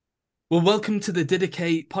Well, welcome to the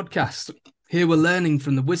Didache podcast. Here we're learning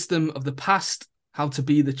from the wisdom of the past how to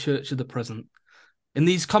be the church of the present. In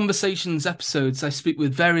these conversations episodes, I speak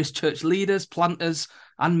with various church leaders, planters,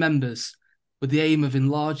 and members with the aim of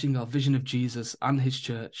enlarging our vision of Jesus and his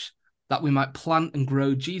church, that we might plant and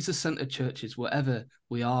grow Jesus-centered churches wherever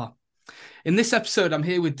we are. In this episode, I'm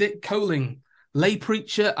here with Dick Coling, lay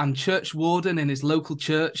preacher and church warden in his local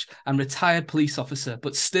church and retired police officer,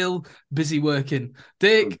 but still busy working.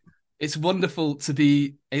 Dick, it's wonderful to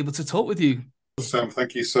be able to talk with you. Sam,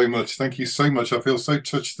 thank you so much. Thank you so much. I feel so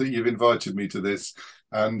touched that you've invited me to this,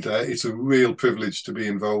 and it's a real privilege to be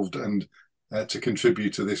involved and to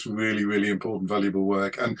contribute to this really, really important, valuable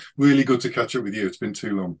work, and really good to catch up with you. It's been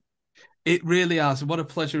too long. It really has. What a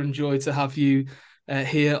pleasure and joy to have you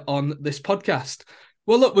here on this podcast.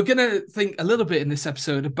 Well, look, we're going to think a little bit in this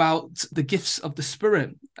episode about the gifts of the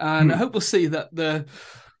Spirit, and I hope we'll see that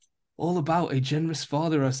all about a generous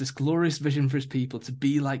father who has this glorious vision for his people to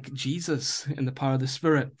be like Jesus in the power of the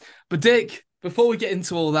Spirit. But Dick, before we get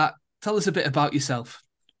into all that, tell us a bit about yourself.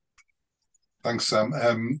 Thanks,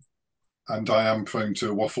 Sam. And I am prone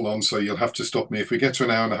to waffle on, so you'll have to stop me. If we get to an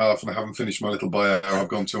hour and a half and I haven't finished my little bio, I've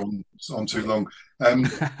gone on too long.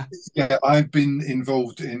 Yeah, I've been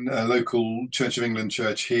involved in a local Church of England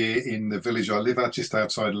church here in the village I live at, just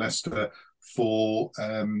outside Leicester, for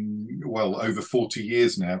over 40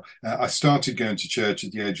 years now. I started going to church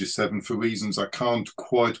at the age of 7 for reasons I can't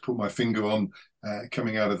quite put my finger on,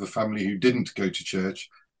 coming out of a family who didn't go to church.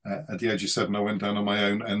 At the age of 7, I went down on my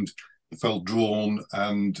own and felt drawn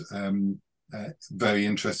and very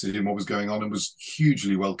interested in what was going on, and was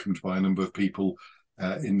hugely welcomed by a number of people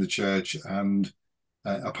in the church. And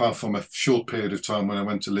apart from a short period of time when I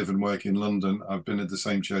went to live and work in London, I've been at the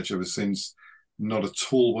same church ever since. Not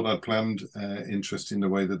at all what I'd planned. Interested in the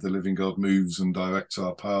way that the living God moves and directs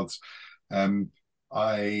our paths.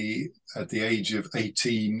 I, at the age of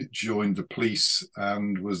 18, joined the police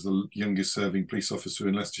and was the youngest serving police officer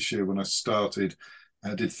in Leicestershire when I started.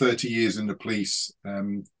 I did 30 years in the police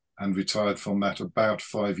and retired from that about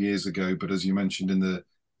 5 years ago. But as you mentioned in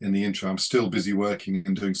the intro, I'm still busy working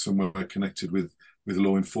and doing some work connected with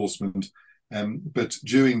law enforcement. But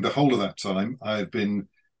during the whole of that time, I've been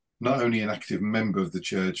not only an active member of the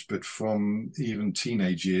church, but from even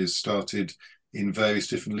teenage years, started in various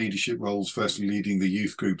different leadership roles, firstly leading the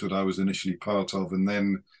youth group that I was initially part of, and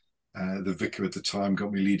then the vicar at the time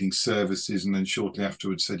got me leading services, and then shortly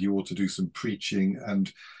afterwards said you ought to do some preaching.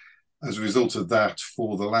 And as a result of that,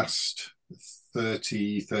 for the last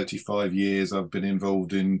 35 years, I've been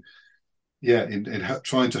involved in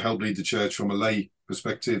trying to help lead the church from a lay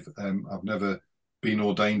perspective. I've never been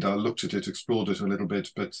ordained. I looked at it, explored it a little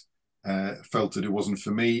bit, but felt that it wasn't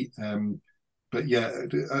for me. But yeah,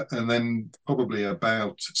 and then probably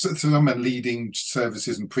so I'm leading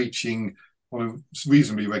services and preaching on a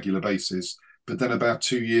reasonably regular basis. But then about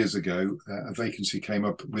 2 years ago, a vacancy came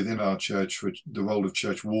up within our church for the role of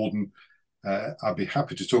church warden. I'd be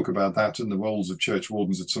happy to talk about that and the roles of church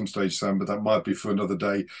wardens at some stage, Sam, but that might be for another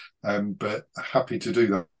day. But happy to do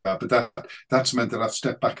that. But that's meant that I've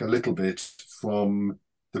stepped back a little bit from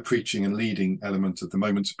the preaching and leading element at the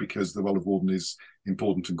moment, because the role of warden is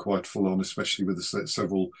important and quite full on, especially with the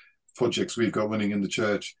several projects we've got running in the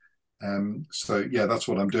church. So yeah, that's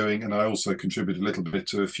what I'm doing. And I also contribute a little bit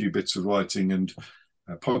to a few bits of writing and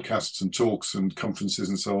podcasts and talks and conferences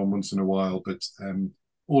and so on once in a while. But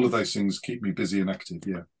all of those things keep me busy and active.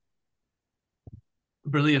 Yeah.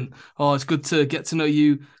 Brilliant. Oh, it's good to get to know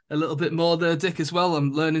you a little bit more there, Dick, as well.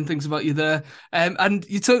 I'm learning things about you there. And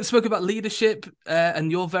you spoke about leadership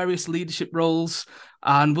and your various leadership roles.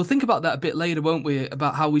 And we'll think about that a bit later, won't we?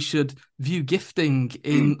 About how we should view gifting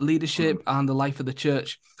in leadership and the life of the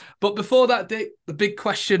church. But before that, Dick, the big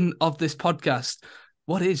question of this podcast,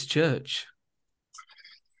 what is church?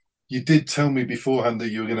 You did tell me beforehand that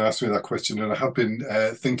you were going to ask me that question, and I have been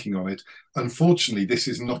thinking on it. Unfortunately, this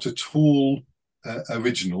is not at all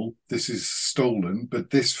original. This is stolen, but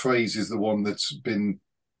this phrase is the one that's been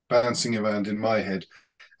bouncing around in my head.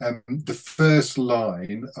 The first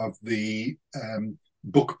line of the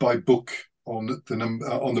book by book on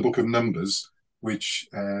the book of Numbers, which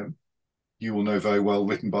you will know very well,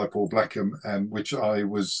 written by Paul Blackham, which I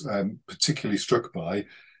was particularly struck by,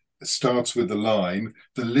 starts with the line,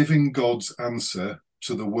 "The living God's answer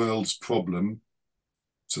to the world's problems,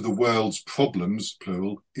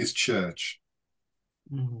 plural, is church."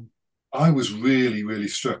 Mm-hmm. I was really, really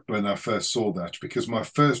struck when I first saw that, because my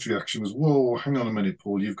first reaction was, whoa, hang on a minute,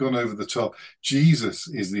 Paul, you've gone over the top. Jesus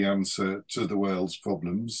is the answer to the world's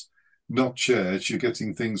problems, not church. You're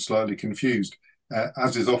getting things slightly confused.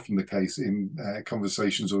 as is often the case in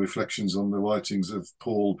conversations or reflections on the writings of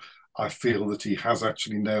Paul, I feel that he has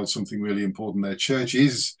actually nailed something really important there. Church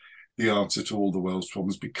is the answer to all the world's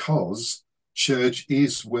problems, because church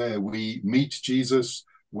is where we meet Jesus,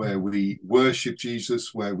 where we worship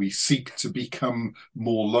Jesus, where we seek to become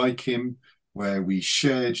more like him, where we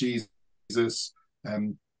share Jesus,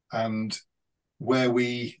 and where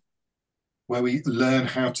we learn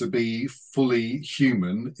how to be fully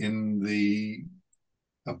human in the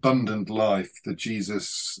abundant life that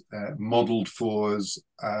Jesus modeled for us,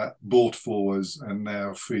 bought for us, and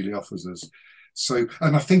now freely offers us. So,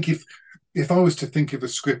 and I think if I was to think of a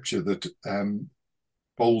scripture that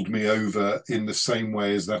bowled me over in the same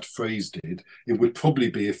way as that phrase did, it would probably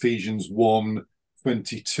be Ephesians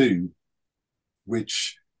 1:22,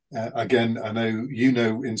 which again, I know you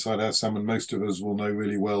know inside out, Sam, and most of us will know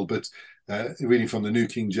really well, but reading from the New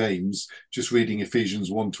King James, just reading Ephesians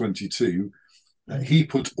 1:22, he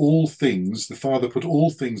put all things, the Father put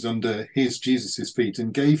all things under Jesus's feet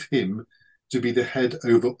and gave him to be the head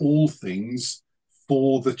over all things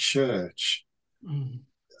for the church.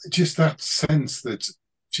 Just that sense that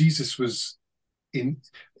Jesus has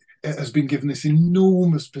been given this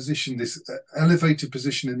enormous position, this elevated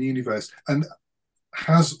position in the universe, and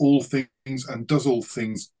has all things and does all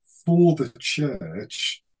things for the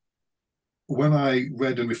church. When I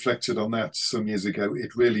read and reflected on that some years ago,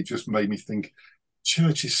 it really just made me think,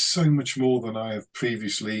 church is so much more than I have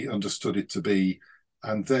previously understood it to be.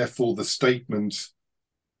 And therefore, the statement,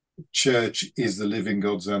 church is the living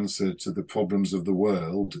God's answer to the problems of the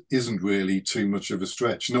world, isn't really too much of a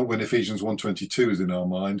stretch. Not when Ephesians 1:22 is in our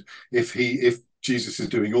mind. If Jesus is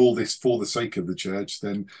doing all this for the sake of the church,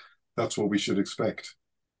 then that's what we should expect.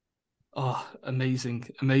 Oh, amazing.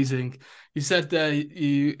 You said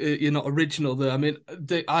you're not original there. I mean,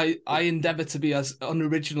 I endeavor to be as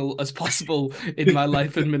unoriginal as possible in my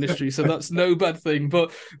life and ministry, so that's no bad thing.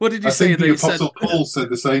 But what did you say? I think the Apostle Paul said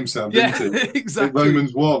the same, Sam, didn't he? Exactly. In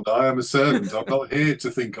Romans 1, I am a servant. I'm not here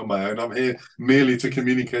to think on my own. I'm here merely to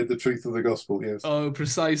communicate the truth of the gospel, yes. Oh,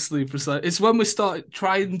 precisely. It's when we start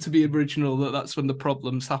trying to be original that's when the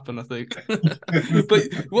problems happen, I think. But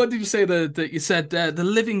what did you say that you said the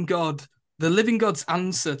living God's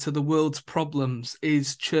answer to the world's problems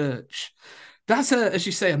is church? That's as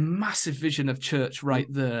you say, a massive vision of church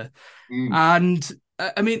right there. And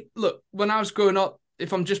I mean, look, when I was growing up,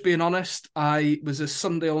 if I'm just being honest, I was a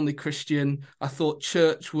Sunday-only Christian. I thought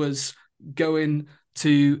church was going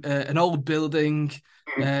to an old building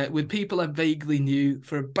with people I vaguely knew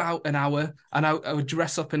for about an hour, and I would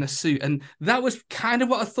dress up in a suit. And that was kind of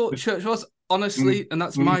what I thought church was, honestly, and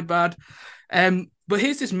that's my bad. But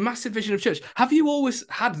here's this massive vision of church. Have you always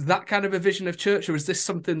had that kind of a vision of church, or is this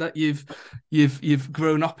something that you've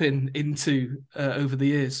grown up into over the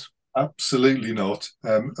years? Absolutely not.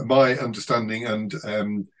 My understanding and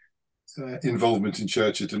involvement in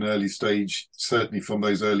church at an early stage, certainly from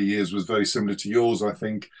those early years, was very similar to yours, I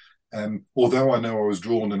think. Although I know I was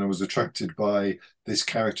drawn and I was attracted by this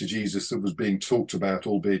character Jesus that was being talked about,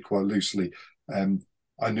 albeit quite loosely,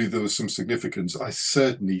 I knew there was some significance. I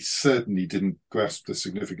certainly didn't grasp the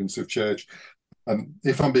significance of church.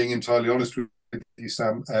 If I'm being entirely honest with you,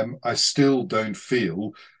 Sam, I still don't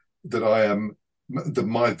feel that that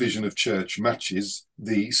my vision of church matches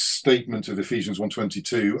the statement of Ephesians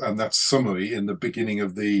 1:22 and that summary in the beginning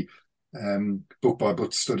of the book by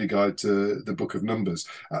book study guide to the book of Numbers.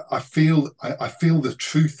 I feel the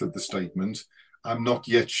truth of the statement. I'm not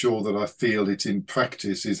yet sure that I feel it in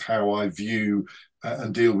practice is how I view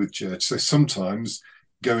and deal with church. So sometimes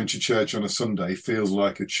going to church on a Sunday feels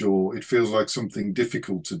like a chore. It feels like something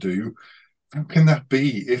difficult to do. How can that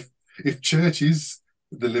be? If church is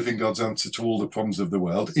the living God's answer to all the problems of the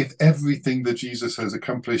world, if everything that Jesus has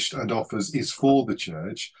accomplished and offers is for the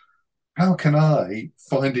church, how can I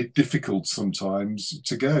find it difficult sometimes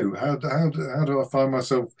to go? How do I find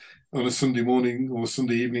myself on a Sunday morning or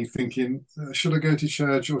Sunday evening thinking, should I go to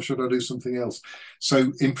church or should I do something else?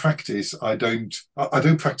 So in practice, I don't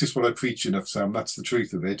practice what I preach enough, Sam. That's the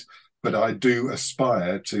truth of it. But I do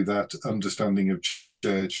aspire to that understanding of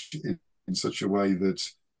church in such a way that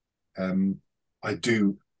I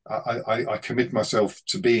commit myself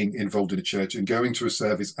to being involved in a church and going to a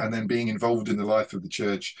service and then being involved in the life of the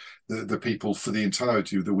church, the people for the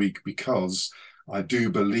entirety of the week, because I do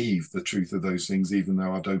believe the truth of those things, even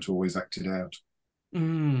though I don't always act it out.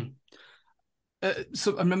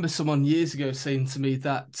 So I remember someone years ago saying to me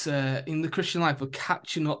that in the Christian life, we're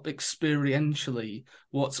catching up experientially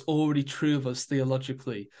what's already true of us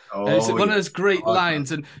theologically. It's Oh, one of yeah. those great I like that.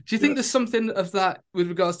 lines. And do you think there's Yes. something of that with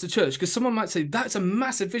regards to church? Because someone might say that's a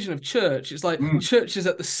massive vision of church. It's like Mm, church is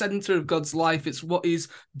at the center of God's life. It's what He's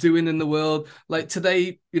doing in the world. Like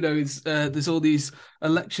today, there's all these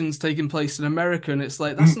elections taking place in America, and it's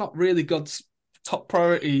like that's mm. not really God's top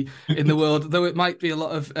priority in the world, though it might be a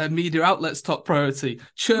lot of media outlets' top priority.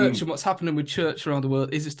 Church Mm. and what's happening with church around the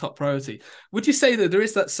world is its top priority. Would you say that there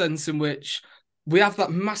is that sense in which we have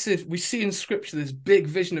that massive, we see in scripture this big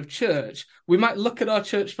vision of church? We might look at our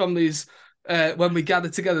church families when we gather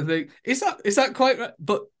together and think, is that quite right?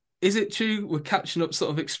 But is it true? We're catching up, sort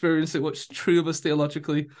of experiencing what's true of us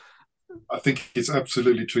theologically. I think it's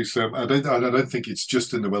absolutely true, Sam. I don't think it's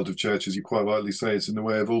just in the world of church, as you quite rightly say. It's in the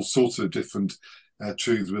way of all sorts of different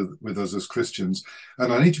truths with us as Christians.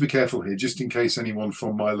 And I need to be careful here, just in case anyone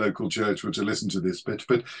from my local church were to listen to this bit.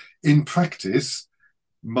 But in practice,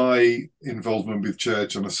 my involvement with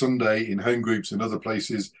church on a Sunday in home groups and other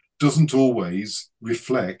places doesn't always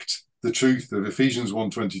reflect the truth of Ephesians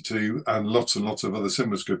 1:22 and lots of other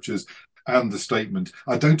similar scriptures and the statement.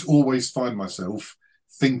 I don't always find myself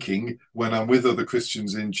thinking when I'm with other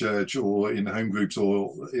Christians in church or in home groups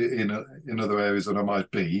or in other areas that I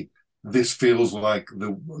might be, this feels like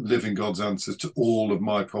the living God's answer to all of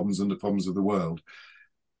my problems and the problems of the world.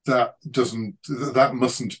 That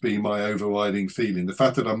mustn't be my overriding feeling. The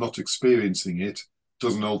fact that I'm not experiencing it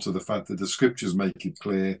doesn't alter the fact that the scriptures make it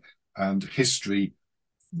clear, and history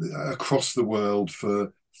across the world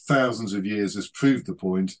for thousands of years has proved the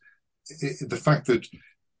point. The fact that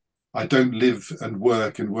I don't live and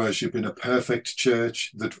work and worship in a perfect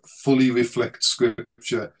church that fully reflects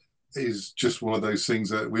scripture is just one of those things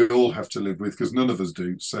that we all have to live with, because none of us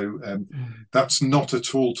do. So that's not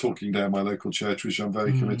at all talking down my local church, which I'm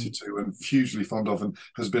very committed to and hugely fond of, and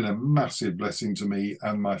has been a massive blessing to me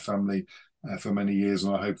and my family for many years,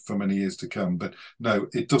 and I hope for many years to come. But no,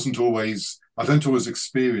 I don't always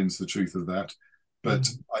experience the truth of that, but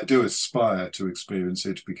I do aspire to experience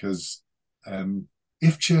it, because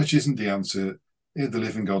if church isn't the answer, the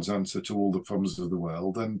living God's answer to all the problems of the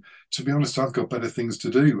world, then to be honest, I've got better things to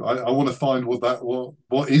do. I want to find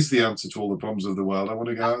what is the answer to all the problems of the world. I want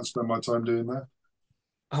to go out and spend my time doing that.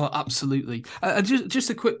 Oh, absolutely. Just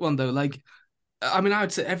a quick one though. Like, I mean, I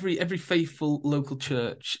would say every faithful local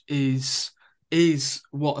church is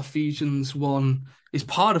what Ephesians 1 is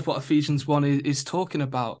part of what Ephesians 1 is talking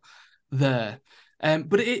about there.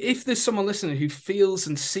 But if there's someone listening who feels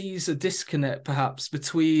and sees a disconnect perhaps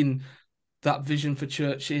between that vision for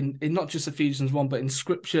church in not just Ephesians 1, but in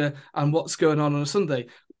scripture and what's going on a Sunday,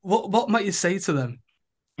 what might you say to them?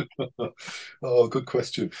 Oh, good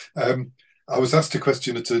question. I was asked a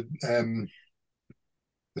question at a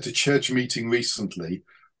church meeting recently,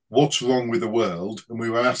 what's wrong with the world? And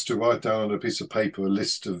we were asked to write down on a piece of paper a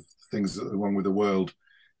list of things that are wrong with the world.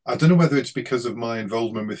 I don't know whether it's because of my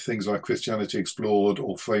involvement with things like Christianity Explored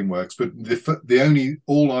or frameworks, but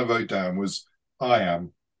all I wrote down was, I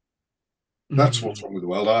am. That's what's wrong with the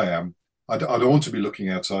world. I am. I don't want to be looking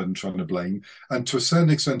outside and trying to blame. And to a certain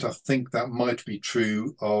extent, I think that might be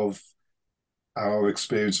true of our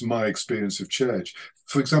experience, my experience of church.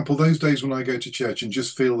 For example, those days when I go to church and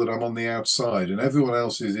just feel that I'm on the outside and everyone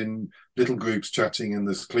else is in little groups chatting and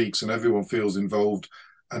there's cliques and everyone feels involved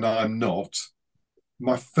and I'm not,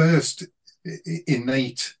 my first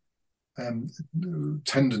innate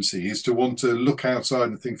tendency is to want to look outside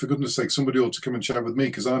and think, for goodness sake, somebody ought to come and chat with me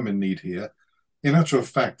because I'm in need here. In actual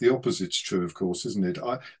fact, the opposite's true, of course, isn't it?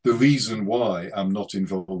 The reason why I'm not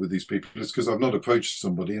involved with these people is because I've not approached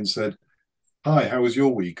somebody and said, hi, how was your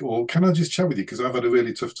week? Or can I just chat with you because I've had a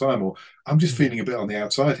really tough time? Or I'm just feeling a bit on the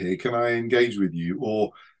outside here. Can I engage with you?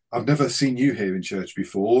 Or I've never seen you here in church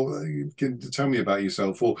before. Can you tell me about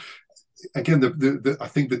yourself? Or again, I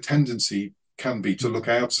think the tendency can be to look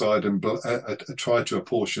outside and try to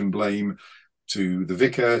apportion blame to the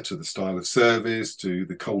vicar, to the style of service, to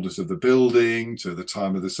the coldness of the building, to the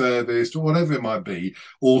time of the service, to whatever it might be,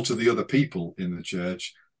 or to the other people in the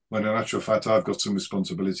church, when in actual fact, I've got some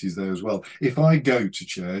responsibilities there as well. If I go to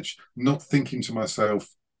church not thinking to myself,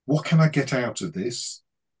 what can I get out of this?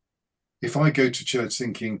 If I go to church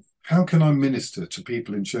thinking, how can I minister to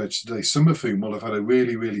people in church today, some of whom will have had a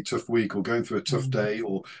really, really tough week or going through a tough day,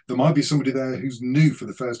 or there might be somebody there who's new for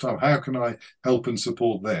the first time. How can I help and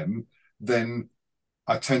support them? Then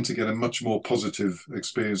I tend to get a much more positive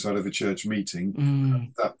experience out of a church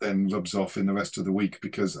meeting. That then rubs off in the rest of the week,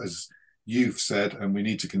 because as you've said, and we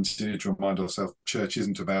need to continue to remind ourselves, church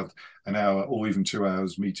isn't about an hour or even 2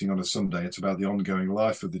 hours meeting on a Sunday. It's about the ongoing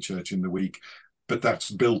life of the church in the week. but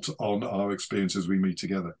that's built on our experience as we meet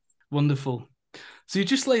together. Wonderful. So you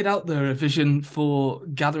just laid out there a vision for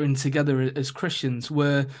gathering together as Christians,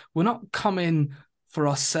 where we're not coming for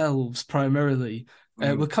ourselves primarily.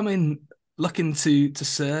 We're coming looking to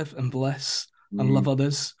serve and bless and love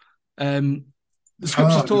others. The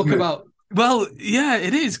scriptures talk about, well, yeah,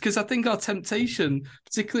 it is, because I think our temptation,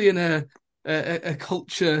 particularly in a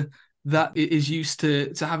culture that is used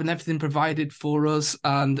to having everything provided for us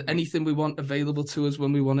and anything we want available to us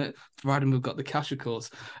when we want it, providing we've got the cash, of course.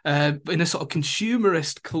 But in a sort of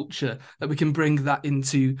consumerist culture, that we can bring that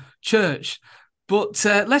into church. But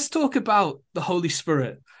let's talk about the Holy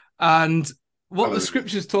Spirit. And what the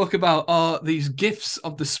scriptures talk about are these gifts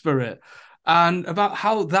of the Spirit, and about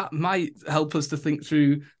how that might help us to think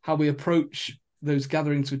through how we approach those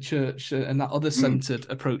gatherings with church and that other-centered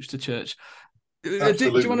approach to church. Do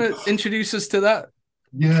you want to introduce us to that?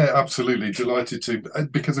 Yeah, absolutely. Delighted to.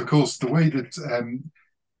 Because, of course, the way that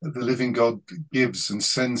the living God gives and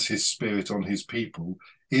sends his Spirit on his people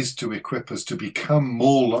is to equip us to become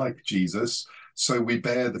more like Jesus. So we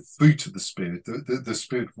bear the fruit of the Spirit. The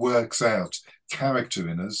Spirit works out character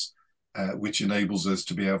in us, which enables us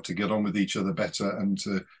to be able to get on with each other better and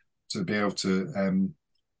to be able to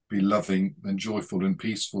be loving and joyful and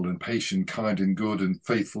peaceful and patient, kind and good and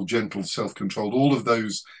faithful, gentle, self-controlled, all of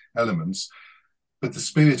those elements. But the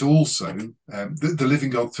Spirit also, the living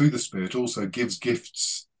God through the Spirit also gives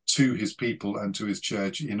gifts to his people and to his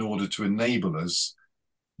church in order to enable us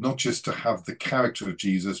not just to have the character of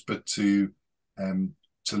Jesus, but to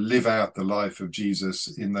live out the life of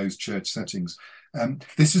Jesus in those church settings.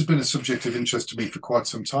 This has been a subject of interest to me for quite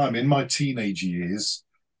some time. In my teenage years,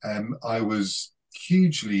 I was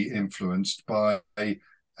hugely influenced by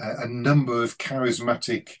a number of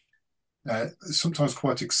charismatic, sometimes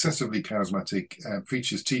quite excessively charismatic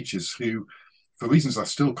preachers, teachers who, for reasons I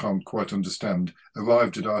still can't quite understand,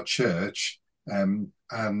 arrived at our church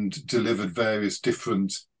and delivered various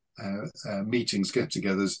different meetings,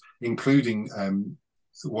 get-togethers, including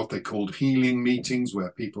what they called healing meetings,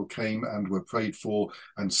 where people came and were prayed for,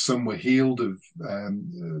 and some were healed of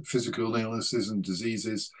physical illnesses and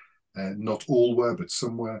diseases. Not all were, but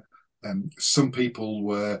some were. Some people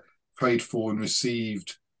were prayed for and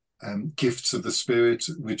received gifts of the Spirit,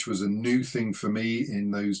 which was a new thing for me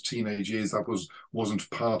in those teenage years. That wasn't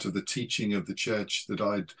part of the teaching of the church that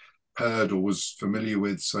I'd heard or was familiar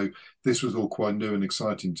with. So this was all quite new and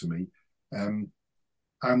exciting to me.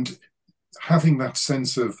 And having that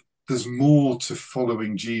sense of there's more to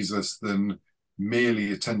following Jesus than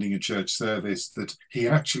merely attending a church service, that he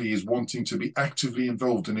actually is wanting to be actively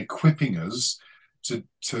involved in equipping us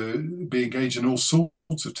to be engaged in all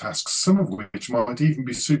sorts of tasks, some of which might even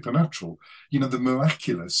be supernatural. You know, the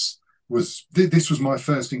miraculous this was my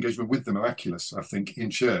first engagement with the miraculous, I think, in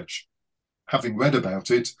church, having read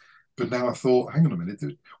about it. But now I thought, hang on a minute,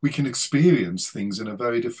 we can experience things in a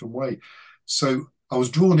very different way. So I was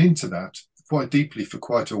drawn into that quite deeply for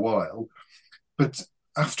quite a while. But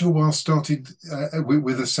after a while started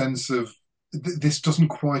with a sense of this doesn't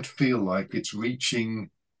quite feel like it's reaching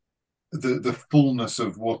the fullness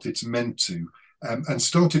of what it's meant to, and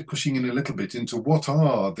started pushing in a little bit into what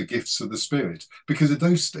are the gifts of the Spirit. Because at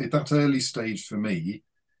that early stage for me,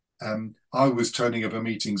 I was turning up at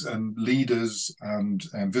meetings and leaders and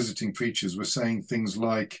visiting preachers were saying things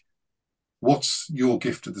like, what's your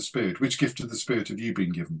gift of the Spirit? Which gift of the Spirit have you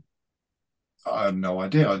been given? I had no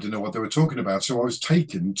idea. I didn't know what they were talking about. So I was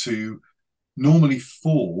taken to normally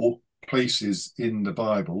 4 places in the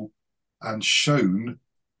Bible and shown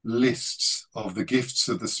lists of the gifts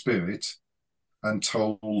of the Spirit and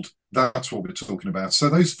told that's what we're talking about. So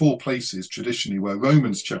those 4 places traditionally were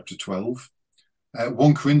Romans chapter 12,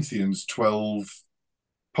 1 Corinthians 12,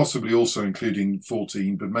 possibly also including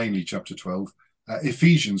 14, but mainly chapter 12,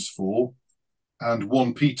 Ephesians 4, and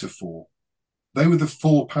 1 Peter 4. They were the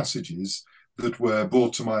 4 passages that were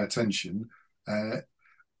brought to my attention,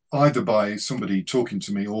 either by somebody talking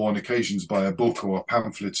to me or on occasions by a book or a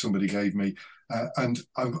pamphlet somebody gave me. And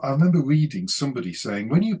I remember reading somebody saying,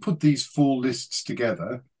 when you put these 4 lists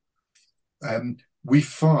together, we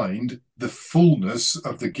find the fullness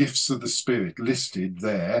of the gifts of the Spirit listed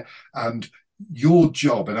there. And your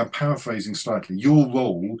job, and I'm paraphrasing slightly, your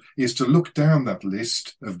role is to look down that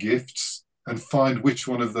list of gifts and find which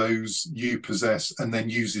one of those you possess and then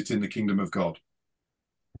use it in the kingdom of God.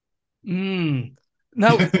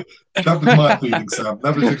 No, that was my feeling, Sam.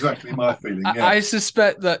 That was exactly my feeling. Yeah. I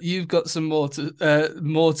suspect that you've got some more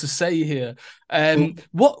to say here.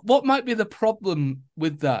 What might be the problem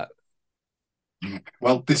with that?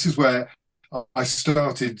 Well, this is where I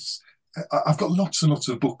started. I've got lots and lots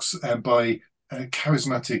of books by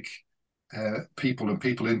charismatic people and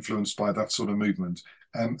people influenced by that sort of movement,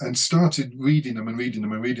 and started reading them and reading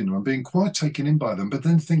them and reading them and being quite taken in by them, but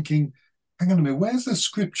then thinking, hang on a minute, where's the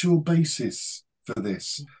scriptural basis for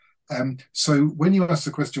this? So when you ask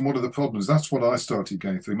the question, what are the problems? That's what I started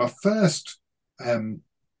going through. My first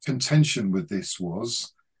contention with this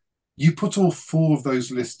was, you put all four of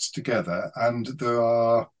those lists together and there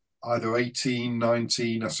are either 18,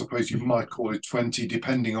 19, I suppose you might call it 20,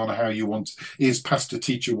 depending on how you want. Is pastor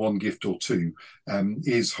teacher one gift or two?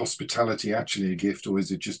 Is hospitality actually a gift, or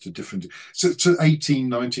is it just a different? So 18,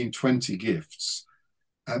 19, 20 gifts.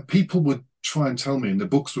 People would try and tell me, and the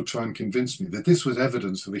books would try and convince me that this was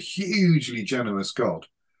evidence of a hugely generous God.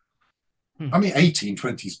 I mean, 18,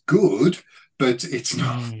 20 is good, but it's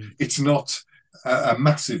not a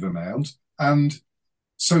massive amount. And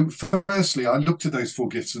so firstly, I looked at those four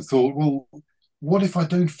gifts and thought, well, what if I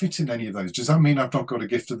don't fit in any of those? Does that mean I've not got a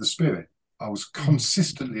gift of the Spirit? I was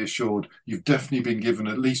consistently assured, you've definitely been given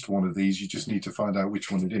at least one of these. You just need to find out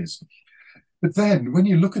which one it is. But then when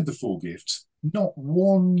you look at the four gifts, not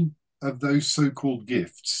one of those so-called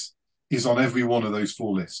gifts is on every one of those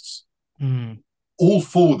four lists. All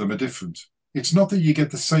four of them are different. It's not that you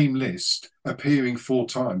get the same list appearing four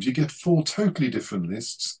times. You get four totally different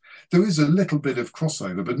lists. There is a little bit of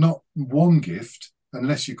crossover, but not one gift,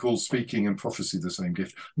 unless you call speaking and prophecy the same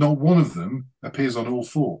gift. Not one of them appears on all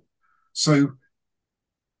four. So,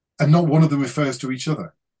 and not one of them refers to each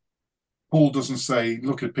other. Paul doesn't say,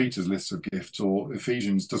 look at Peter's list of gifts, or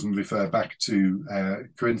Ephesians doesn't refer back to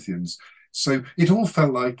Corinthians. So it all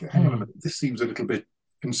felt like, hang on a minute, this seems a little bit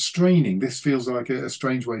constraining. This feels like a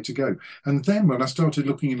strange way to go. And then when I started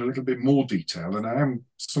looking in a little bit more detail, and I am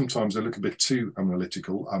sometimes a little bit too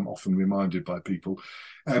analytical, I'm often reminded by people,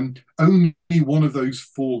 only one of those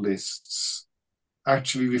four lists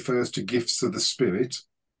actually refers to gifts of the Spirit.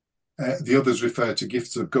 The others refer to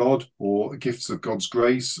gifts of God or gifts of God's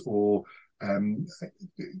grace, or I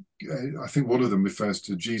think one of them refers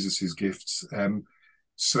to Jesus's gifts.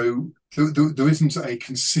 So there isn't a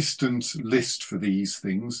consistent list for these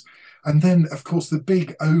things. And then, of course, the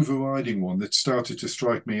big overriding one that started to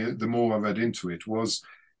strike me the more I read into it was,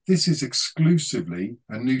 this is exclusively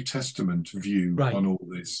a New Testament view on all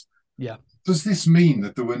this. Yeah. Does this mean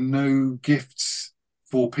that there were no gifts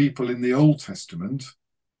for people in the Old Testament?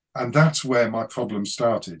 And that's where my problem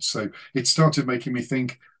started. So it started making me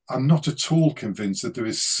think, I'm not at all convinced that there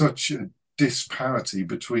is such a disparity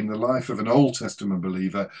between the life of an Old Testament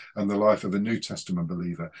believer and the life of a New Testament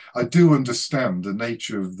believer. I do understand the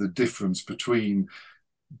nature of the difference between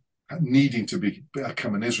needing to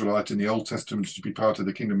become an Israelite in the Old Testament to be part of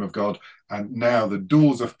the kingdom of God, and now the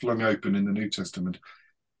doors are flung open in the New Testament.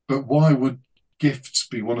 But why would gifts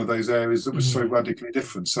be one of those areas that was so radically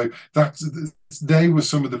different? So they were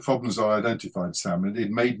some of the problems I identified, Sam, and it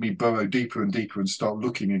made me burrow deeper and deeper and start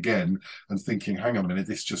looking again and thinking, hang on a minute,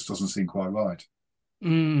 this just doesn't seem quite right.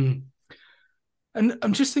 And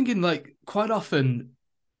I'm just thinking, like, quite often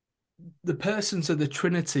the persons of the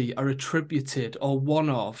Trinity are attributed, or one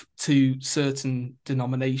of, to certain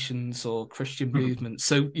denominations or Christian movements.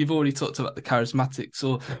 So you've already talked about the Charismatics,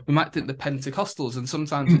 or we might think the Pentecostals, and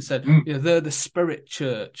sometimes it's said, they're the Spirit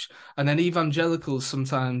Church. And then evangelicals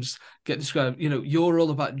sometimes get described, you're all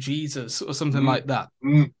about Jesus, or something like that.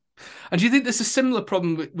 And do you think there's a similar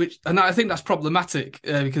problem, which, and I think that's problematic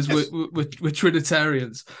because we're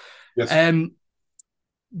Trinitarians. Yes.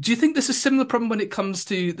 Do you think there's a similar problem when it comes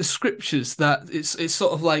to the scriptures, that it's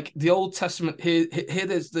sort of like the Old Testament here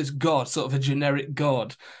there's God, sort of a generic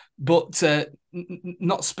God, but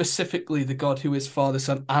not specifically the God who is Father,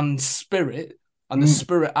 Son, and Spirit, and the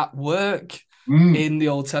Spirit at work in the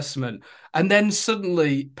Old Testament. And then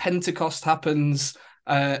suddenly Pentecost happens.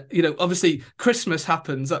 Obviously Christmas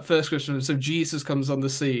happens, that first Christmas, so Jesus comes on the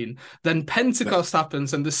scene. Then Pentecost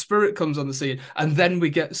happens, and the Spirit comes on the scene, and then we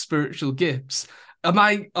get spiritual gifts. Am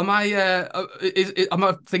I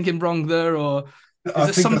thinking wrong there, or is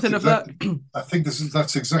there something of that? I think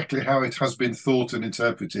that's exactly how it has been thought and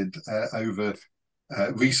interpreted over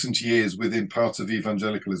recent years within parts of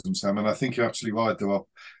evangelicalism, Sam. And I think you're absolutely right. There are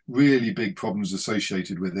really big problems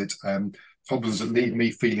associated with it, problems that leave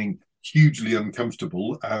me feeling hugely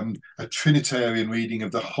uncomfortable. And a Trinitarian reading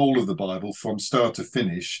of the whole of the Bible from start to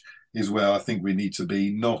finish is where I think we need to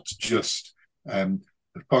be, not just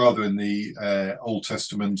the Father in the Old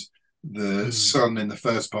Testament, the Son in the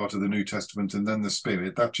first part of the New Testament, and then the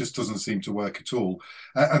Spirit. That just doesn't seem to work at all.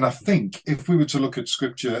 And I think if we were to look at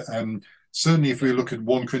Scripture, certainly if we look at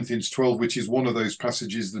 1 Corinthians 12, which is one of those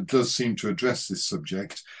passages that does seem to address this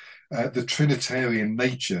subject, the Trinitarian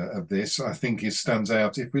nature of this, I think, stands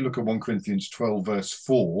out. If we look at 1 Corinthians 12, verse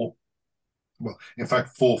 4, well, in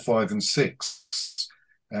fact, 4, 5, and 6.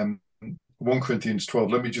 1 Corinthians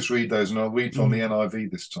 12. Let me just read those, and I'll read from the NIV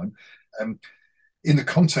this time. In the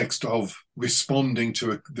context of responding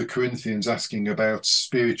to the Corinthians asking about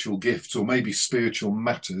spiritual gifts or maybe spiritual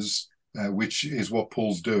matters, which is what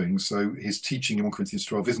Paul's doing. So his teaching in 1 Corinthians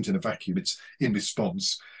 12 isn't in a vacuum, it's in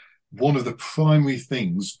response. One of the primary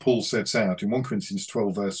things Paul sets out in 1 Corinthians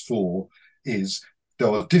 12, verse 4, is there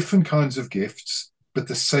are different kinds of gifts, but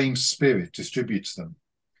the same Spirit distributes them.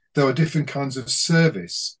 There are different kinds of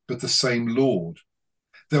service, but the same Lord.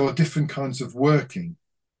 There are different kinds of working,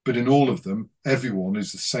 but in all of them, everyone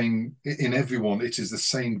is the same. In everyone, it is the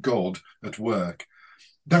same God at work.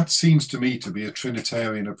 That seems to me to be a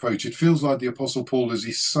Trinitarian approach. It feels like the Apostle Paul, as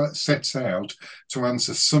he sets out to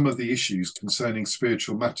answer some of the issues concerning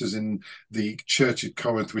spiritual matters in the church at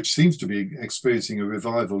Corinth, which seems to be experiencing a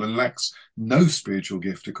revival and lacks no spiritual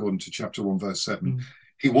gift, according to chapter 1, verse 7.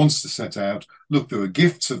 He wants to set out, look, there are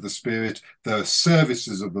gifts of the Spirit, there are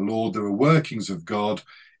services of the Lord, there are workings of God.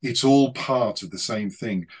 It's all part of the same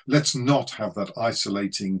thing. Let's not have that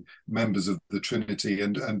isolating members of the Trinity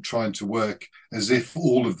and trying to work as if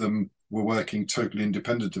all of them were working totally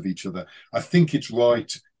independent of each other. I think it's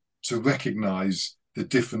right to recognize the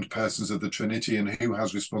different persons of the Trinity and who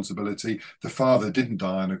has responsibility. The Father didn't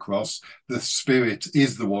die on a cross. The Spirit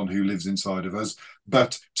is the one who lives inside of us.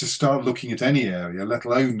 But to start looking at any area, let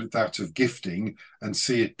alone that of gifting, and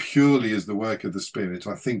see it purely as the work of the Spirit,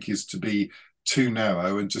 I think is to be too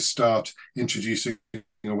narrow, and to start introducing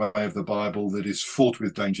a way of the Bible that is fraught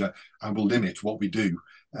with danger and will limit what we do.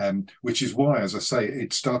 Which is why, as I say,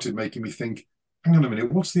 it started making me think, hang on a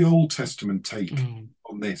minute, what's the Old Testament take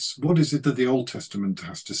on this? What is it that the Old Testament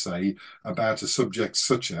has to say about a subject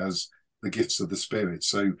such as the gifts of the Spirit?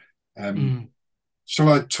 So shall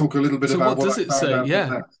I talk a little bit about what I found out from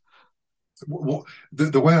that?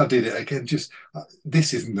 The way I did it, again, just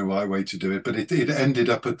this isn't the right way to do it, but it ended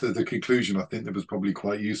up at the conclusion I think that was probably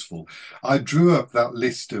quite useful. I drew up that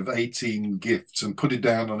list of 18 gifts and put it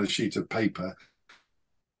down on a sheet of paper,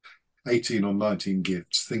 18 or 19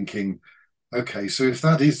 gifts, thinking, okay, so if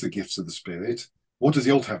that is the gifts of the Spirit, what does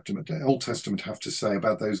the Old Testament have to say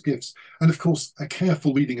about those gifts? And of course, a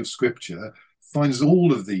careful reading of Scripture finds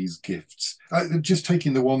all of these gifts. Just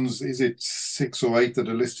taking the ones, is it 6 or 8 that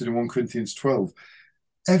are listed in 1 Corinthians 12?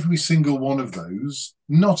 Every single one of those,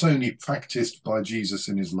 not only practiced by Jesus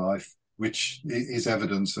in his life, which is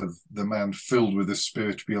evidence of the man filled with the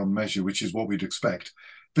Spirit beyond measure, which is what we'd expect,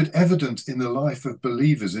 but evident in the life of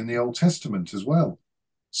believers in the Old Testament as well.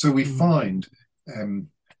 So we find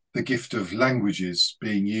the gift of languages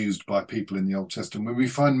being used by people in the Old Testament. We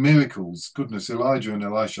find miracles. Goodness, Elijah and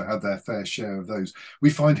Elisha had their fair share of those. We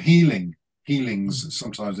find healings,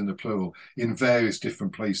 sometimes in the plural, in various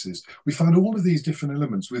different places. We find all of these different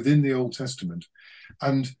elements within the Old Testament.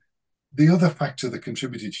 And the other factor that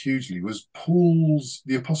contributed hugely was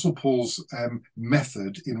the Apostle Paul's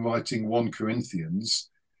method in writing 1 Corinthians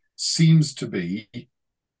seems to be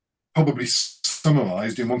probably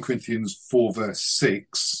summarized in 1 Corinthians 4, verse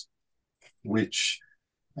 6, which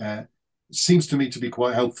seems to me to be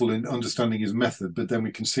quite helpful in understanding his method, but then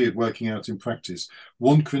we can see it working out in practice.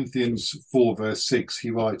 1 Corinthians 4, verse 6, he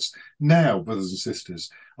writes, "Now, brothers and sisters,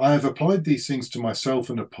 I have applied these things to myself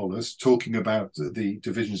and Apollos," talking about the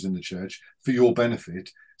divisions in the church, "for your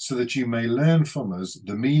benefit, so that you may learn from us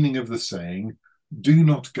the meaning of the saying, do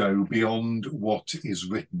not go beyond what is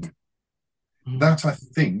written." That, I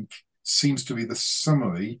think, seems to be the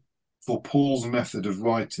summary for Paul's method of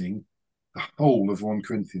writing the whole of 1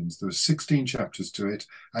 Corinthians. There are 16 chapters to it,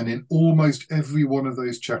 and in almost every one of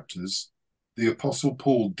those chapters, the Apostle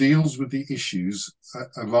Paul deals with the issues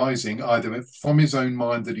arising either from his own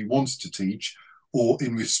mind that he wants to teach, or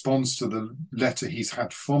in response to the letter he's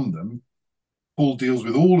had from them. Paul deals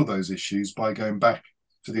with all of those issues by going back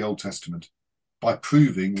to the Old Testament, by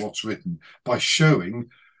proving what's written, by showing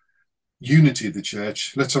unity of the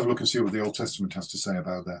church. Let's have a look and see what the Old Testament has to say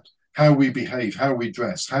about that. How we behave, how we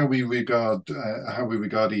dress, how we regard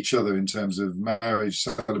each other in terms of marriage,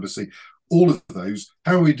 celibacy, all of those,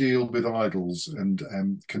 how we deal with idols and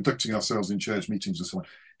conducting ourselves in church meetings and so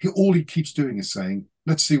on. All he keeps doing is saying,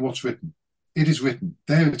 let's see what's written. It is written.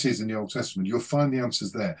 There it is in the Old Testament. You'll find the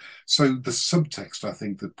answers there. So the subtext, I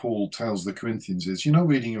think, that Paul tells the Corinthians is, you're not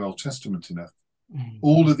reading your Old Testament enough.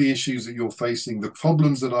 All of the issues that you're facing, the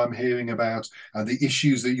problems that I'm hearing about, and the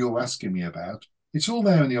issues that you're asking me about, it's all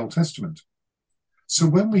there in the Old Testament. So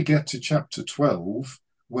when we get to chapter 12,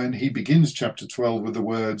 when he begins chapter 12 with the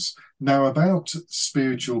words, "Now about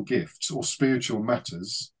spiritual gifts or spiritual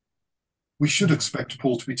matters," we should expect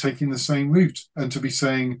Paul to be taking the same route and to be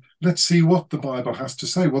saying, let's see what the Bible has to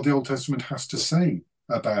say, what the Old Testament has to say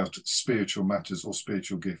about spiritual matters or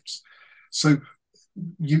spiritual gifts. So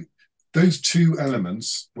those two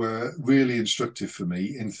elements were really instructive for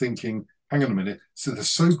me in thinking, hang on a minute, so the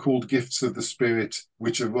so-called gifts of the Spirit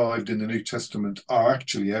which arrived in the New Testament are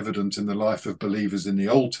actually evident in the life of believers in the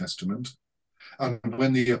Old Testament. And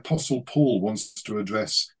when the Apostle Paul wants to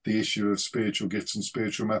address the issue of spiritual gifts and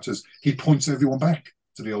spiritual matters, he points everyone back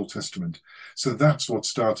to the Old Testament. So that's what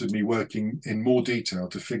started me working in more detail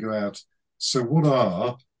to figure out, so what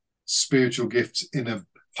are spiritual gifts in a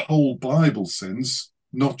whole Bible sense,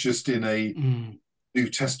 not just in a New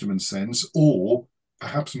Testament sense, or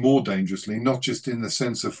perhaps more dangerously, not just in the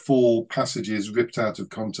sense of 4 passages ripped out of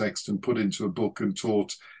context and put into a book and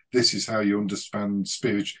taught, this is how you understand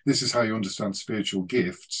spiritual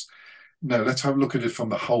gifts. No, let's have a look at it from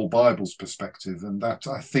the whole Bible's perspective. And that,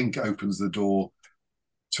 I think, opens the door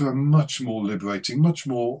to a much more liberating, much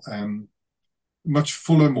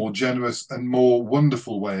fuller, more generous and more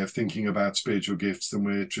wonderful way of thinking about spiritual gifts than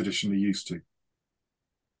we're traditionally used to.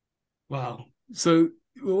 Wow. So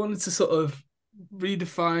we wanted to sort of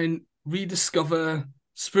rediscover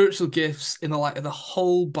spiritual gifts in the light of the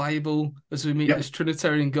whole Bible as we meet this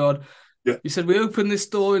Trinitarian God. You said we open this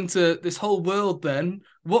door into this whole world. Then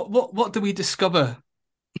what do we discover?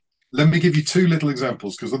 Let me give you 2 little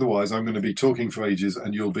examples, because otherwise I'm going to be talking for ages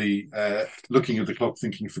and you'll be looking at the clock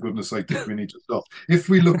thinking, for goodness sake, we need to stop. If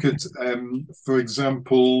we look at, for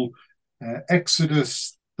example,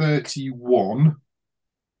 Exodus 31.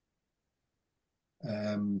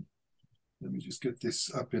 Let me just get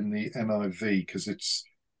this up in the NIV, because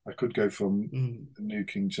I could go from the New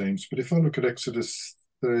King James. But if I look at Exodus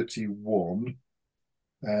 31,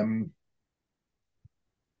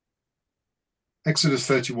 Exodus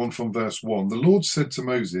 31 from verse 1, the Lord said to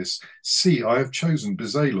Moses, see, I have chosen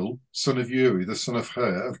Bezalel, son of Uri, the son of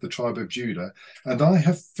Hur, of the tribe of Judah, and I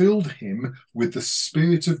have filled him with the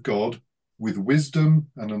Spirit of God, with wisdom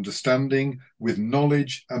and understanding, with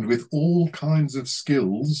knowledge, and with all kinds of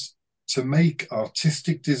skills, to make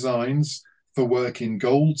artistic designs for work in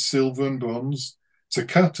gold, silver, and bronze, to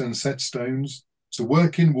cut and set stones, to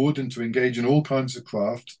work in wood, and to engage in all kinds of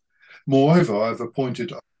craft. Moreover, I have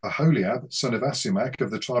appointed Aholiab, son of Ahisamach,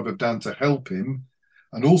 of the tribe of Dan, to help him.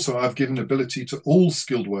 And also I have given ability to all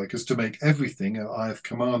skilled workers to make everything I have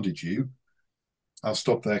commanded you. I'll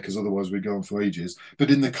stop there, because otherwise we go on for ages.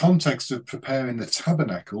 But in the context of preparing the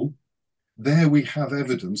tabernacle, there we have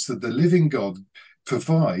evidence that the living God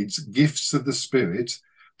provides gifts of the Spirit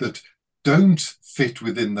that don't fit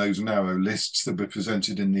within those narrow lists that were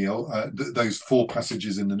presented in those 4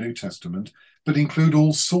 passages in the New Testament, but include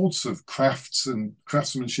all sorts of crafts and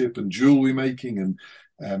craftsmanship and jewelry making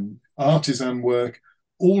and artisan work,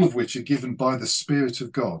 all of which are given by the Spirit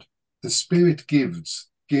of God. The Spirit gives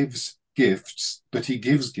gifts, but he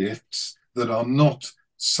gives gifts that are not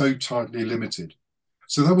so tightly limited.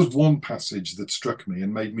 So that was one passage that struck me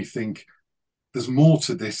and made me think, there's more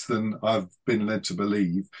to this than I've been led to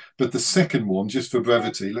believe. But the second one, just for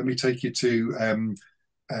brevity, let me take you to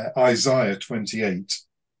Isaiah 28.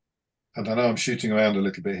 And I know I'm shooting around a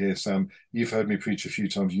little bit here, Sam. You've heard me preach a few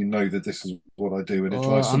times. You know that this is what I do. And it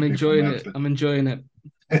drives some people mad. I'm enjoying it.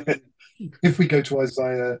 If we go to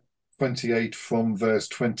Isaiah 28 from verse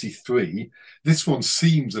 23, this one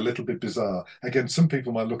seems a little bit bizarre. Again, some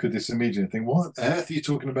people might look at this immediately and think, what on earth are you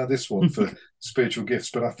talking about this one for spiritual gifts?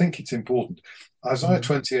 But I think it's important. Isaiah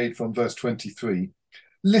 28 from verse 23,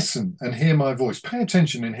 listen and hear my voice. Pay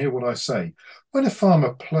attention and hear what I say. When a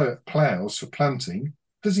farmer ploughs for planting,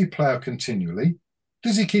 does he plough continually?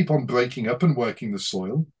 Does he keep on breaking up and working the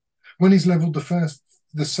soil? When he's levelled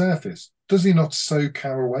the surface, does he not sow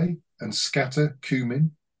caraway and scatter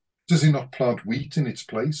cumin? Does he not plant wheat in its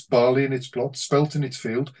place, barley in its plot, spelt in its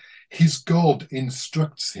field? His God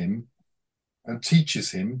instructs him and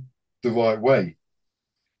teaches him the right way.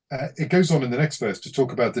 It goes on in the next verse to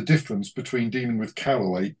talk about the difference between dealing with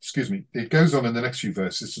caraway. It goes on in the next few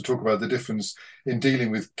verses to talk about the difference in dealing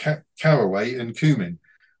with caraway and cumin.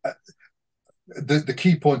 The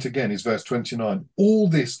key point again is verse 29. All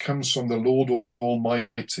this comes from the Lord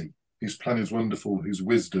Almighty, whose plan is wonderful, whose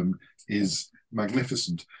wisdom is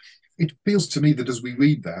magnificent. It feels to me that as we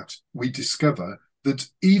read that, we discover that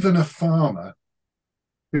even a farmer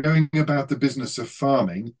going about the business of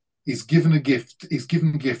farming is given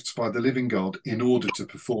gifts by the living God in order to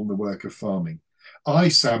perform the work of farming. I,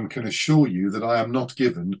 Sam, can assure you that I am not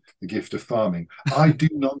given the gift of farming. I do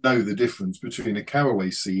not know the difference between a caraway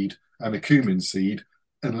seed and a cumin seed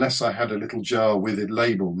unless I had a little jar with a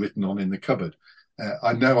label written on in the cupboard.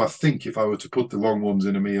 I think if I were to put the wrong ones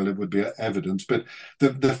in a meal, it would be evident. But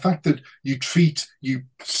the fact that you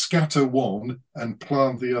scatter one and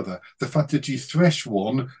plant the other, the fact that you thresh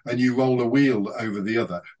one and you roll a wheel over the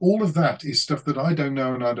other, all of that is stuff that I don't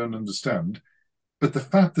know and I don't understand. But the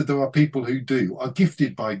fact that there are people who do are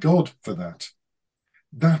gifted by God for that.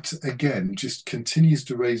 That again just continues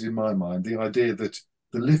to raise in my mind the idea that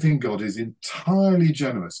the living God is entirely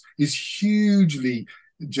generous, is hugely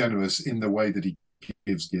generous in the way that he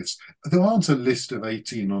gives gifts. There aren't a list of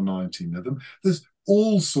 18 or 19 of them. There's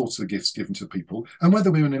all sorts of gifts given to people. And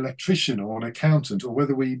whether we're an electrician or an accountant or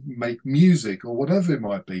whether we make music or whatever it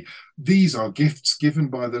might be, these are gifts given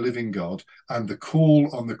by the living God. And the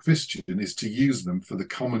call on the Christian is to use them for the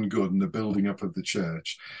common good and the building up of the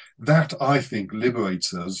church. That, I think,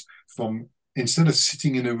 liberates us from, instead of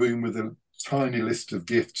sitting in a room with a tiny list of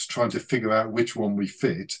gifts trying to figure out which one we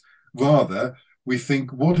fit, rather we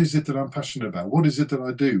think, what is it that I'm passionate about? What is it that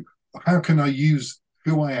I do? How can I use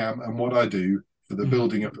who I am and what I do for the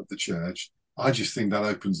building up of the church? I just think that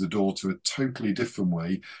opens the door to a totally different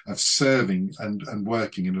way of serving and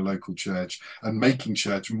working in a local church and making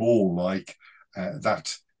church more like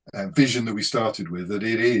that vision that we started with, that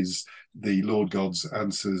it is the Lord God's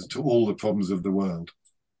answers to all the problems of the world.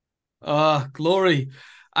 Ah, glory.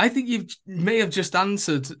 I think you may have just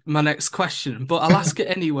answered my next question, but I'll ask it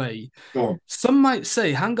anyway. Go on. Some might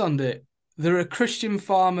say, hang on there are Christian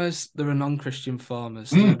farmers, there are non-Christian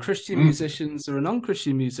farmers. There are Christian musicians, there are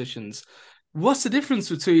non-Christian musicians. What's the difference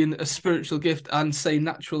between a spiritual gift and, say,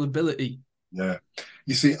 natural ability? Yeah.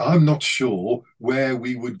 You see, I'm not sure where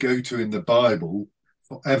we would go to in the Bible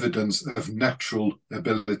for evidence of natural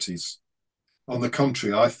abilities. On the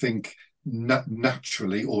contrary, I think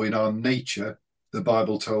naturally or in our nature, the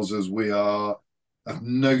Bible tells us we are of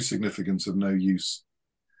no significance, of no use.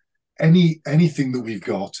 Anything that we've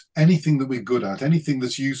got, anything that we're good at, anything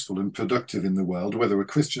that's useful and productive in the world, whether we're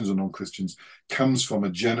Christians or non-Christians, comes from a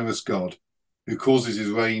generous God who causes his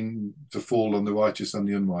rain to fall on the righteous and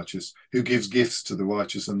the unrighteous, who gives gifts to the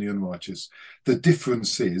righteous and the unrighteous. The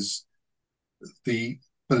difference is the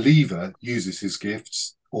believer uses his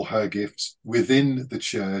gifts or her gifts within the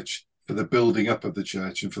church for the building up of the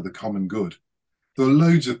church and for the common good. There are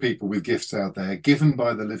loads of people with gifts out there given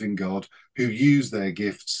by the living God who use their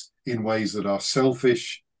gifts in ways that are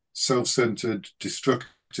selfish, self-centered,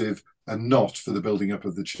 destructive, and not for the building up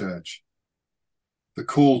of the church. The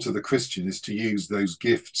call to the Christian is to use those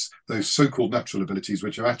gifts, those so-called natural abilities,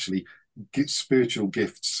 which are actually spiritual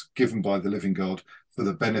gifts given by the living God for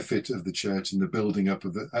the benefit of the church and the building up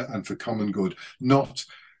of and for common good, not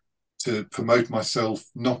to promote myself,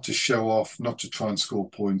 not to show off, not to try and score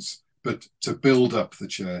points, but to build up the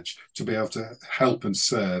church, to be able to help and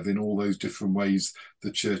serve in all those different ways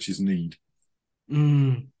that churches need.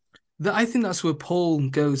 I think that's where Paul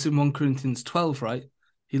goes in 1 Corinthians 12, right?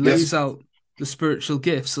 He lays out the spiritual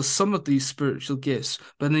gifts, or some of these spiritual gifts,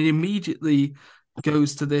 but then he immediately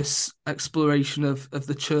goes to this exploration of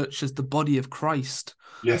the church as the body of Christ.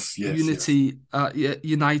 Unity,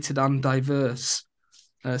 united and diverse.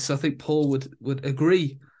 So I think Paul would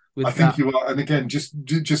agree with that. I think you are. And again,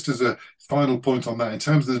 just as a final point on that, in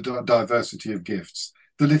terms of the diversity of gifts,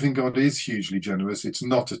 the living God is hugely generous. It's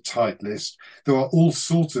not a tight list. There are all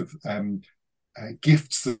sorts of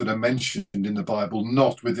gifts that are mentioned in the Bible,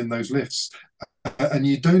 not within those lists. And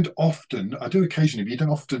you don't often, I do occasionally, but you don't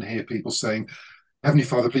often hear people saying, Heavenly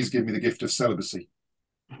Father, please give me the gift of celibacy.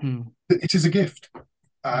 It is a gift.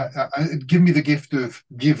 Give me the gift of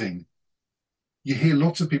giving. You hear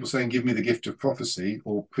lots of people saying, give me the gift of prophecy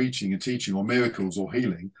or preaching and teaching or miracles or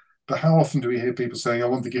healing. But how often do we hear people saying, I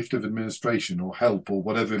want the gift of administration or help or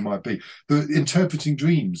whatever it might be? The interpreting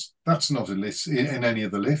dreams, that's not a list in any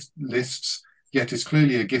of the lists, yet it's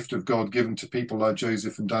clearly a gift of God given to people like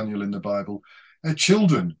Joseph and Daniel in the Bible.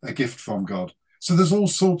 Children, a gift from God. So there's all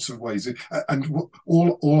sorts of ways. And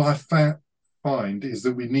all I find is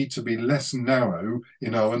that we need to be less narrow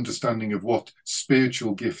in our understanding of what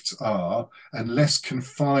spiritual gifts are and less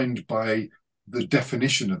confined by the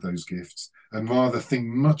definition of those gifts, and rather think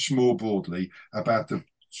much more broadly about the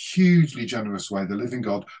hugely generous way the living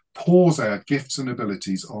God pours out gifts and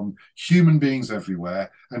abilities on human beings everywhere.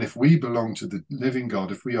 And if we belong to the living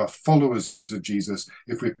God, if we are followers of Jesus,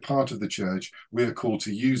 if we're part of the church, we are called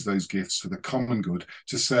to use those gifts for the common good,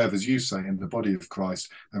 to serve, as you say, in the body of Christ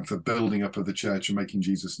and for building up of the church and making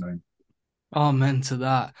Jesus known. Amen to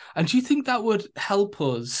that. And do you think that would help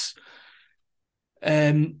us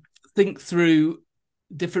think through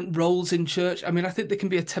different roles in church? I mean, I think there can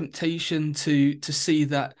be a temptation to see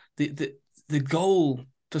that the goal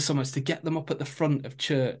for someone is to get them up at the front of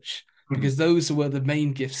church because those are where the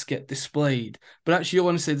main gifts get displayed. But actually, you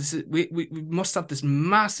want to say this is, we must have this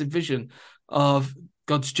massive vision of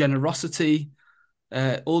God's generosity,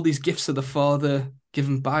 all these gifts of the Father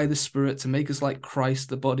given by the Spirit to make us like Christ,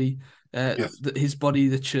 the body, Yes. his body,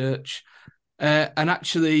 the church, and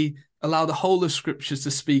actually allow the whole of Scriptures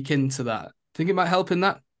to speak into that. Think it might help in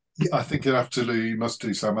that? Yeah, I think it absolutely must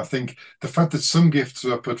do, Sam. I think the fact that some gifts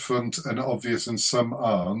are up at front and obvious and some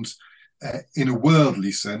aren't, in a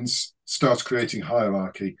worldly sense, starts creating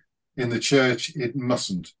hierarchy. In the church, it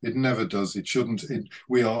mustn't. It never does. It shouldn't.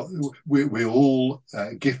 We're all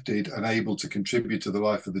gifted and able to contribute to the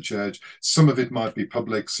life of the church. Some of it might be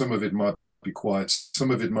public. Some of it might be quiet. Some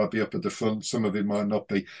of it might be up at the front. Some of it might not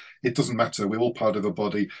be. It doesn't matter. We're all part of a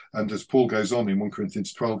body. And as Paul goes on in 1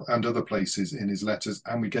 Corinthians 12 and other places in his letters,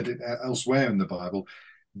 and we get it elsewhere in the Bible,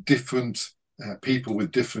 different people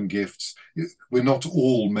with different gifts. We're not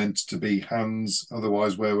all meant to be hands,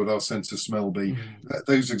 otherwise where would our sense of smell be?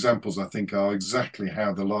 Those examples, I think, are exactly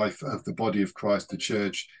how the life of the body of Christ, the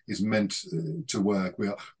church, is meant to work.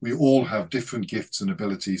 We all have different gifts and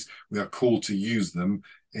abilities. We are called to use them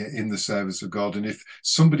in the service of God. And if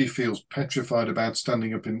somebody feels petrified about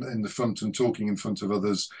standing up in the front and talking in front of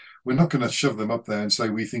others, we're not going to shove them up there and say,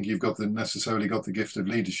 we think you've necessarily got the gift of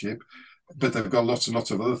leadership, but they've got lots and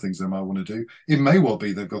lots of other things they might want to do. It may well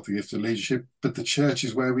be they've got the gift of leadership, but the church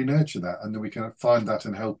is where we nurture that, and then we can find that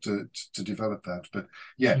and help to develop that. But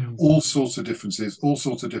yeah, all sorts of differences, all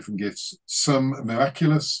sorts of different gifts, some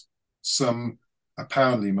miraculous, some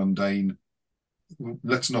apparently mundane.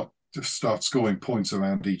 Let's not start scoring points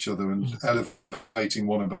around each other and elevating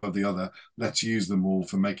one above the other. Let's use them all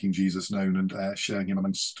for making Jesus known and sharing him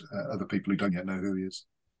amongst other people who don't yet know who he is.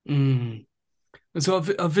 And so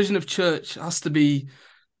our vision of church has to be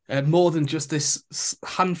more than just this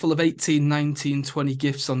handful of 18, 19, 20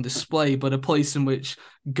 gifts on display, but a place in which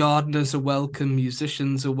gardeners are welcome,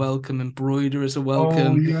 musicians are welcome, embroiderers are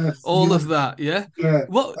welcome, all of that, yeah? Yeah.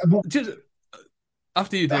 Just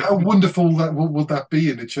after you do. How wonderful that would that be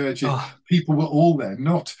in a church if people were all there,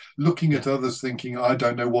 not looking at others thinking, I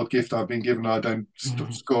don't know what gift I've been given, I don't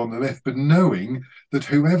score on the left, but knowing that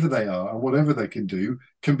whoever they are and whatever they can do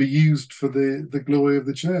can be used for the glory of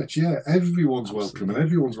the church. Yeah, everyone's welcome, and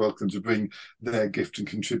everyone's welcome to bring their gift and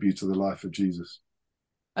contribute to the life of Jesus.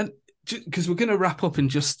 And because we're going to wrap up in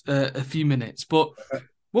just a few minutes, but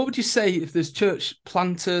what would you say if there's church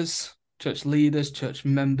planters, church leaders, church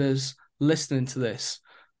members listening to this,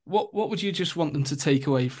 what would you just want them to take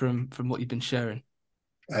away from what you've been sharing?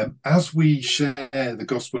 As we share the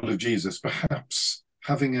gospel of Jesus, perhaps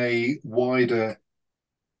having a wider,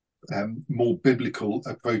 more biblical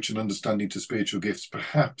approach and understanding to spiritual gifts,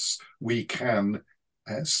 perhaps we can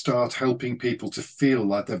start helping people to feel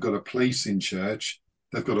like they've got a place in church,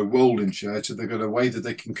 they've got a role in church, and they've got a way that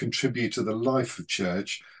they can contribute to the life of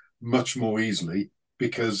church much more easily,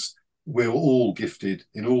 because we're all gifted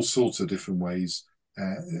in all sorts of different ways,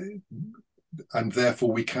 and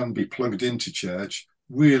therefore we can be plugged into church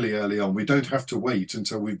really early on. We don't have to wait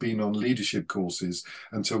until we've been on leadership courses,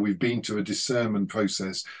 until we've been to a discernment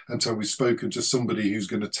process, until we've spoken to somebody who's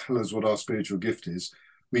going to tell us what our spiritual gift is.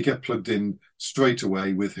 We get plugged in straight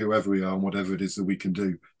away with whoever we are and whatever it is that we can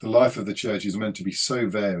do. The life of the church is meant to be so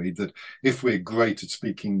varied that if we're great at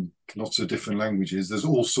speaking lots of different languages, there's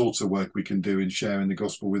all sorts of work we can do in sharing the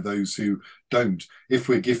gospel with those who don't. If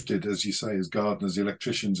we're gifted, as you say, as gardeners,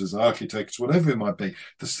 electricians, as architects, whatever it might be,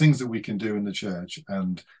 there's things that we can do in the church.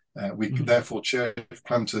 And we can, therefore, church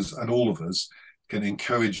planters and all of us can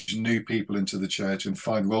encourage new people into the church and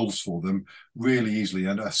find roles for them really easily,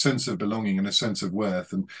 and a sense of belonging and a sense of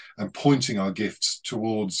worth, and pointing our gifts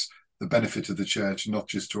towards the benefit of the church, not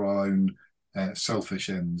just to our own selfish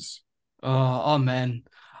ends. Oh, amen.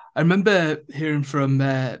 I remember hearing from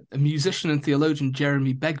a musician and theologian,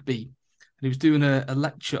 Jeremy Begbie, and he was doing a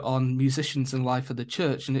lecture on musicians and life of the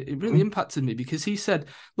church, and it really impacted me, because he said,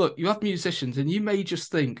 look, you have musicians and you may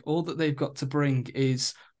just think all that they've got to bring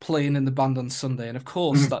is playing in the band on Sunday, and of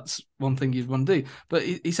course that's one thing you'd want to do, but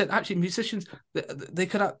he said actually musicians, they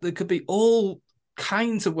could be all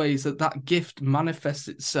kinds of ways that gift manifests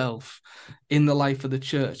itself in the life of the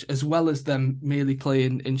church, as well as them merely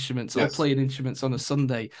playing instruments or playing instruments on a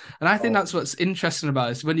Sunday. And I think that's what's interesting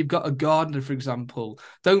about it. When you've got a gardener, for example,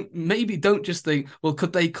 don't just think, well,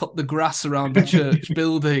 could they cut the grass around the church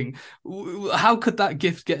building? How could that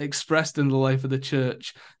gift get expressed in the life of the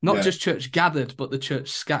church? Not just church gathered, but the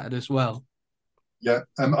church scattered as well. Yeah,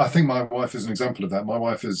 I think my wife is an example of that. My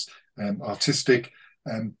wife is artistic,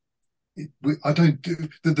 I don't.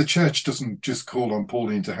 The church doesn't just call on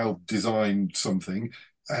Pauline to help design something.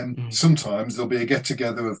 Sometimes there'll be a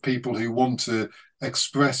get-together of people who want to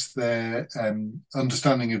express their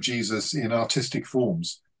understanding of Jesus in artistic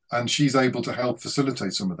forms, and she's able to help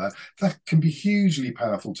facilitate some of that. That can be hugely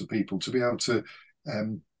powerful to people, to be able to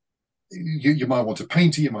you might want to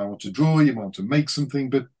paint it, you might want to draw, you might want to make something,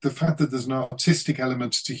 but the fact that there's an artistic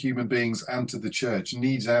element to human beings and to the church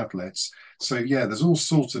needs outlets. So yeah, there's all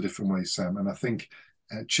sorts of different ways, Sam, and I think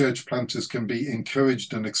church planters can be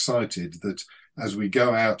encouraged and excited that as we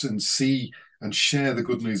go out and see and share the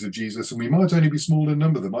good news of Jesus, and we might only be small in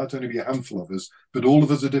number, there might only be a handful of us, but all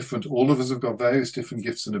of us are different. All of us have got various different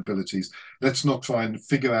gifts and abilities. Let's not try and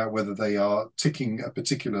figure out whether they are ticking a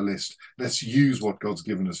particular list. Let's use what God's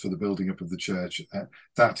given us for the building up of the church.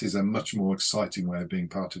 That is a much more exciting way of being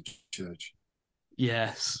part of church.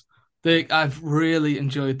 Yes. Dick, I've really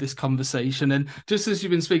enjoyed this conversation. And just as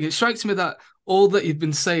you've been speaking, it strikes me that all that you've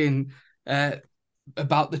been saying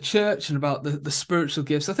about the church and about the spiritual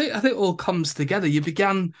gifts, I think all comes together. You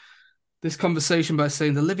began this conversation by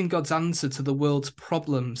saying the living God's answer to the world's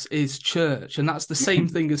problems is church. And that's the same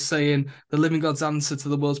thing as saying the living God's answer to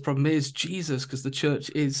the world's problem is Jesus, because the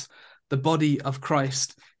church is the body of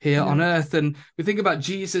Christ here on earth. And we think about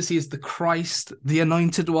Jesus, he is the Christ, the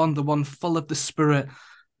anointed one, the one full of the Spirit.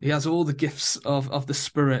 He has all the gifts of the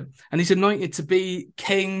Spirit. And he's anointed to be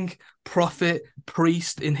king, prophet,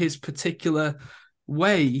 priest in his particular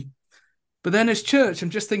way. But then as church, I'm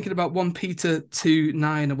just thinking about 1 Peter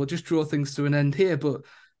 2:9, and we'll just draw things to an end here. But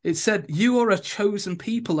it said, you are a chosen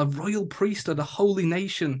people, a royal priesthood, a holy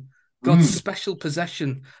nation, God's special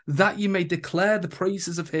possession, that you may declare the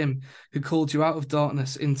praises of him who called you out of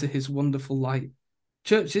darkness into his wonderful light.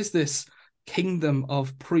 Church is this kingdom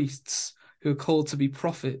of priests who are called to be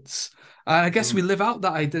prophets. And I guess we live out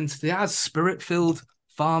that identity as spirit-filled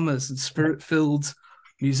farmers and spirit-filled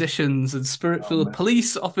musicians and spirit-filled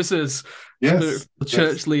police officers,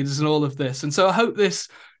 church leaders and all of this. And so I hope this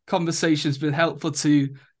conversation has been helpful to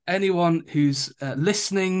anyone who's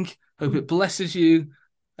listening. Hope it blesses you,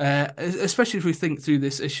 especially if we think through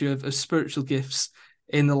this issue of spiritual gifts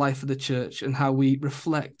in the life of the church and how we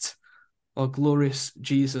reflect our glorious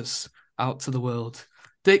Jesus out to the world.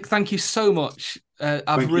 Dick, thank you so much.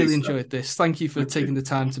 I've really enjoyed this. Thank you for taking the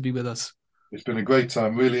time to be with us. It's been a great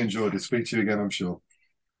time. Really enjoyed it. Speak to you again, I'm sure.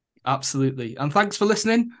 Absolutely. And thanks for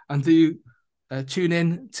listening, and do tune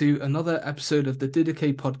in to another episode of the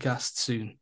Didache podcast soon.